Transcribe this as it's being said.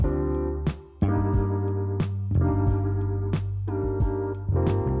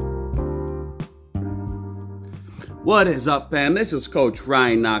What is up, fam? This is Coach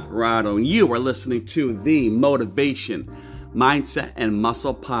Ryan Nacarado, and you are listening to the Motivation, Mindset, and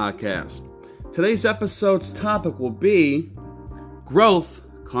Muscle Podcast. Today's episode's topic will be growth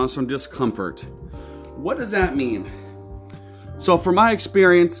comes from discomfort. What does that mean? So from my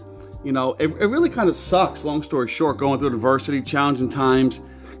experience, it really kind of sucks, long story short, going through adversity, challenging times.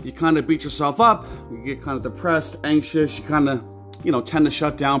 You kind of beat yourself up, you get kind of depressed, anxious, you kind of, tend to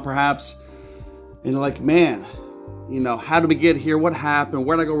shut down perhaps. And you're like, man, how did we get here? What happened?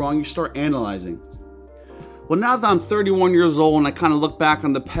 Where did I go wrong? You start analyzing. Well, now that I'm 31 years old and I kind of look back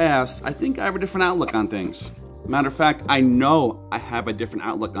on the past, I think I have a different outlook on things. Matter of fact, I know I have a different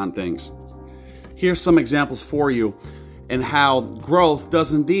outlook on things. Here's some examples for you and how growth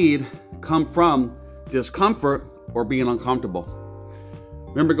does indeed come from discomfort or being uncomfortable.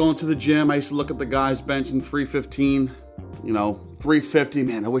 Remember going to the gym, I used to look at the guys benching 315, 350.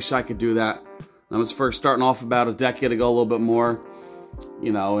 Man, I wish I could do that. I was first starting off about a decade ago, a little bit more,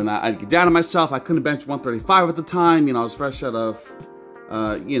 and I'd get down to myself. I couldn't bench 135 at the time. I was fresh out of,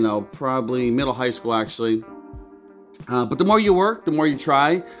 probably middle high school, actually. But the more you work, the more you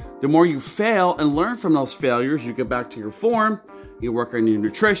try, the more you fail and learn from those failures. You get back to your form, you work on your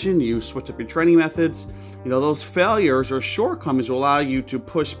nutrition, you switch up your training methods. Those failures or shortcomings will allow you to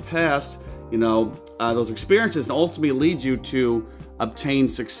push past, those experiences and ultimately lead you to obtain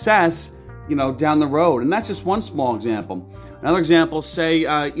success down the road. And that's just one small example. Another example, say,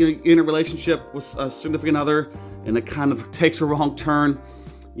 you're in a relationship with a significant other and it kind of takes a wrong turn,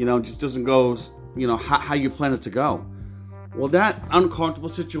 just doesn't go, how you plan it to go. Well, that uncomfortable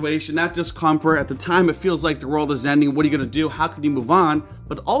situation, that discomfort, at the time it feels like the world is ending. What are you going to do? How can you move on?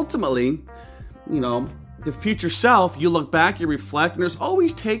 But ultimately, the future self, you look back, you reflect, and there's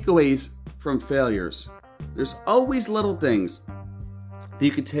always takeaways from failures. There's always little things that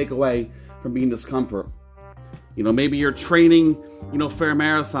you can take away from being discomfort. Maybe you're training, for a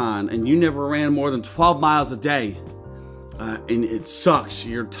marathon and you never ran more than 12 miles a day. And it sucks.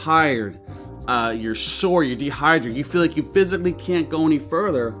 You're tired. You're sore. You're dehydrated. You feel like you physically can't go any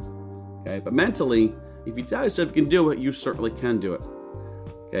further. Okay. But mentally, if you tell yourself you can do it, you certainly can do it.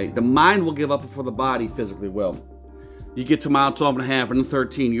 Okay. The mind will give up before the body physically will. You get to mile 12 and a half and then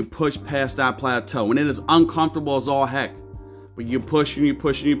 13, you push past that plateau and it is uncomfortable as all heck. But you push and you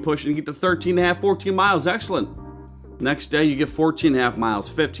push and you push and you get to 13 and a half, 14 miles. Excellent. Next day, you get 14 and a half miles,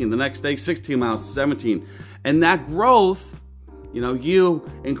 15. The next day, 16 miles, 17. And that growth, you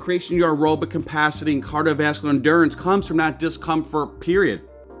increasing your aerobic capacity and cardiovascular endurance comes from that discomfort period.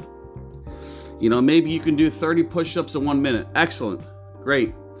 Maybe you can do 30 push-ups in 1 minute. Excellent.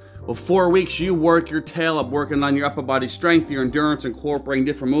 Great. Well, 4 weeks, you work your tail up, working on your upper body strength, your endurance, incorporating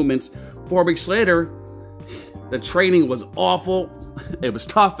different movements. 4 weeks later, the training was awful. It was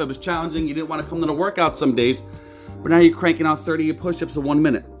tough. It was challenging. You didn't want to come to the workout some days. But now you're cranking out 30 push-ups in 1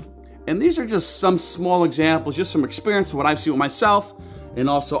 minute. And these are just some small examples, just some experience of what I've seen with myself and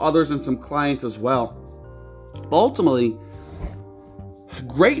also others and some clients as well. Ultimately,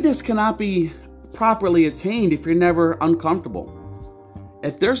 greatness cannot be properly attained if you're never uncomfortable.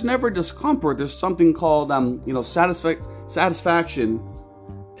 If there's never discomfort, there's something called, satisfaction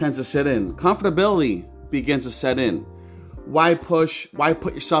tends to set in. Comfortability begins to set in. Why push? Why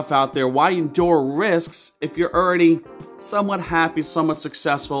put yourself out there? Why endure risks if you're already somewhat happy, somewhat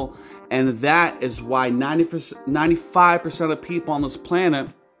successful? And that is why 95% of people on this planet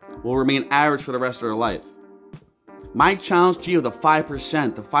will remain average for the rest of their life. My challenge to you, the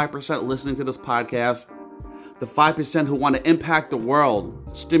 5% listening to this podcast, the 5% who want to impact the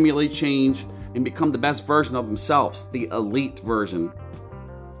world, stimulate change, and become the best version of themselves, the elite version.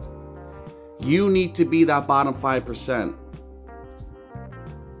 You need to be that bottom 5%.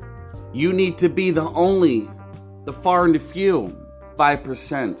 You need to be the far and the few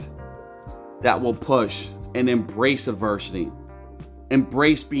 5% that will push and embrace adversity.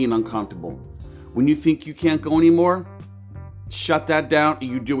 Embrace being uncomfortable. When you think you can't go anymore, shut that down and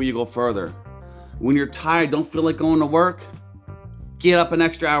you do it, you go further. When you're tired, don't feel like going to work, get up an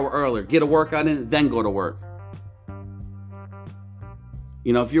extra hour earlier, get a workout in, then go to work.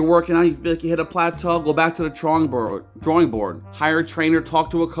 If you're working out, you feel like you hit a plateau, go back to the drawing board, hire a trainer,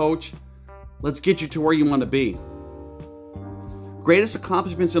 talk to a coach. Let's get you to where you want to be. Greatest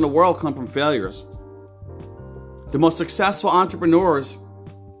accomplishments in the world come from failures. The most successful entrepreneurs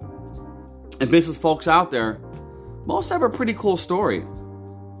and business folks out there, most have a pretty cool story.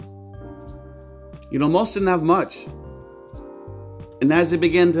 Most didn't have much. And as they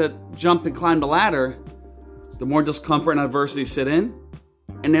begin to jump and climb the ladder, the more discomfort and adversity sit in,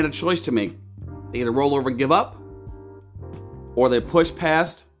 and they had a choice to make. They either roll over and give up, or they push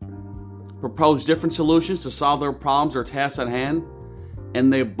past, propose different solutions to solve their problems or tasks at hand,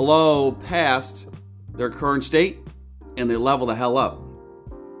 and they blow past their current state and they level the hell up.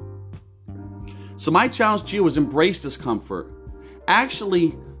 So my challenge to you is embrace discomfort.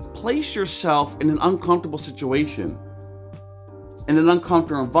 Actually, place yourself in an uncomfortable situation, in an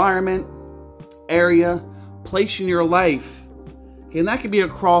uncomfortable environment, area, place in your life. Okay, and that could be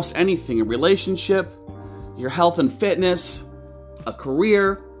across anything, a relationship, your health and fitness, a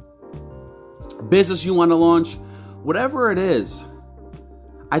career, a business you want to launch, whatever it is.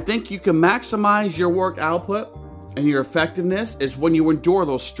 I think you can maximize your work output and your effectiveness is when you endure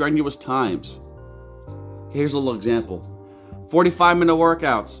those strenuous times. Okay, here's a little example. 45-minute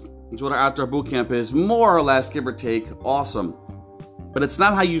workouts is what our outdoor boot camp is, more or less, give or take. Awesome. But it's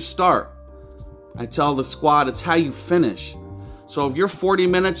not how you start. I tell the squad, it's how you finish. So if you're 40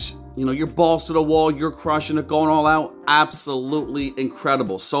 minutes, you're balls to the wall, you're crushing it, going all out, absolutely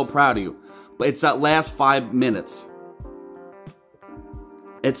incredible. So proud of you. But it's that last 5 minutes.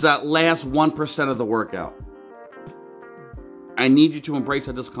 It's that last 1% of the workout. I need you to embrace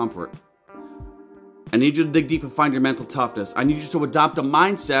that discomfort. I need you to dig deep and find your mental toughness. I need you to adopt a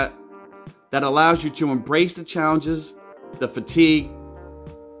mindset that allows you to embrace the challenges, the fatigue,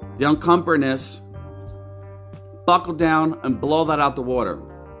 the uncomfortableness, buckle down, and blow that out the water.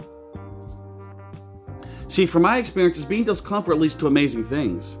 See, from my experiences, being discomfort leads to amazing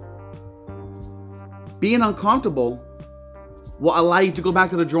things. Being uncomfortable will allow you to go back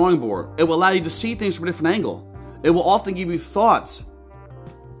to the drawing board. It will allow you to see things from a different angle. It will often give you thoughts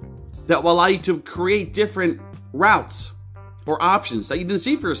that will allow you to create different routes or options that you didn't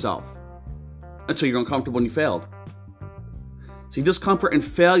see for yourself until you're uncomfortable and you failed. See, discomfort and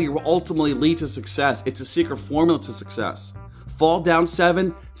failure will ultimately lead to success. It's a secret formula to success. Fall down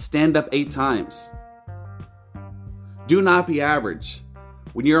 7, stand up 8 times. Do not be average.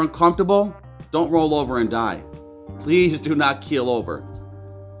 When you're uncomfortable, don't roll over and die. Please do not keel over.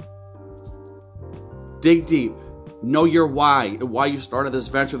 Dig deep. Know your why you started this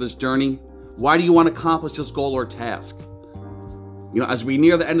venture, this journey. Why do you want to accomplish this goal or task? As we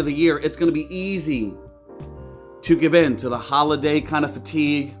near the end of the year, it's going to be easy to give in to the holiday kind of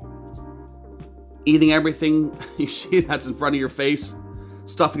fatigue, eating everything you see that's in front of your face,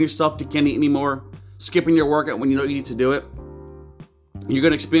 stuffing yourself to can't eat anymore, skipping your workout when you know you need to do it. You're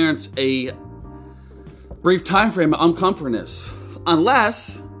going to experience a brief time frame of uncomfortness,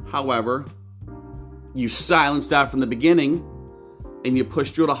 unless, however, you silence that from the beginning and you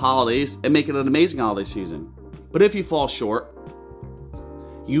push through the holidays and make it an amazing holiday season. But if you fall short,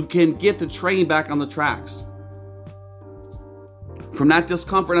 you can get the train back on the tracks. From that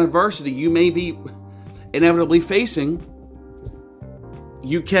discomfort and adversity you may be inevitably facing,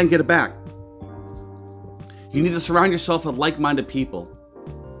 you can get it back. You need to surround yourself with like-minded people.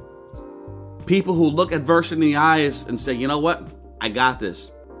 People who look adversity in the eyes and say, you know what? I got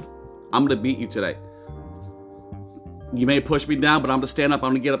this. I'm going to beat you today. You may push me down, but I'm going to stand up.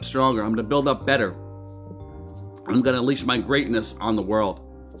 I'm going to get up stronger. I'm going to build up better. I'm going to unleash my greatness on the world.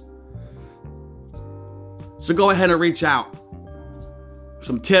 So go ahead and reach out.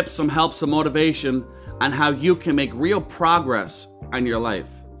 Some tips, some help, some motivation on how you can make real progress on your life.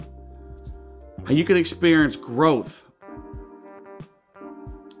 How you can experience growth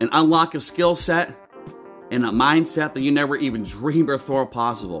and unlock a skill set and a mindset that you never even dreamed or thought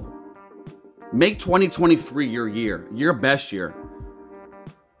possible. Make 2023 your year, your best year.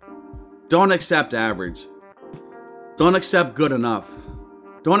 Don't accept average. Don't accept good enough.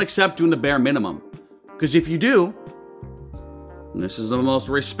 Don't accept doing the bare minimum. Because if you do, and this is the most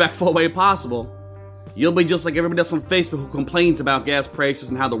respectful way possible, you'll be just like everybody else on Facebook who complains about gas prices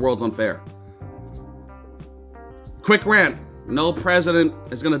and how the world's unfair. Quick rant. No president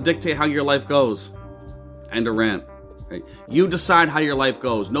is going to dictate how your life goes. End of rant. Right? You decide how your life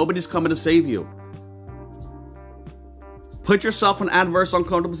goes. Nobody's coming to save you. Put yourself in adverse,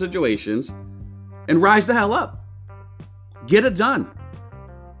 uncomfortable situations and rise the hell up. Get it done.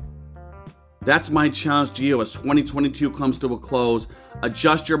 That's my challenge to you as 2022 comes to a close.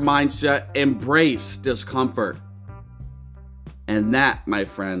 Adjust your mindset. Embrace discomfort. And that, my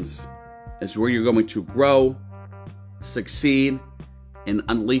friends, is where you're going to grow, succeed, and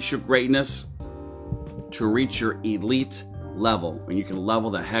unleash your greatness to reach your elite level. And you can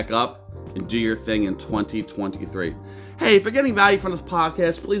level the heck up and do your thing in 2023. Hey, if you're getting value from this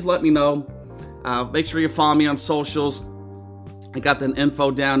podcast, please let me know. Make sure you follow me on socials. I got the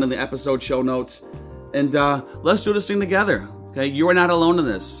info down in the episode show notes. And let's do this thing together. Okay, you are not alone in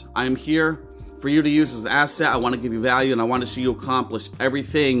this. I am here for you to use as an asset. I want to give you value, and I want to see you accomplish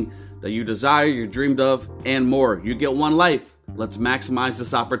everything that you desire, you dreamed of, and more. You get one life. Let's maximize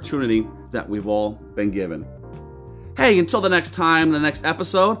this opportunity that we've all been given. Hey, until the next time, the next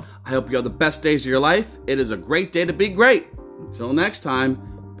episode, I hope you have the best days of your life. It is a great day to be great. Until next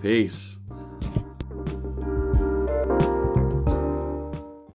time, peace.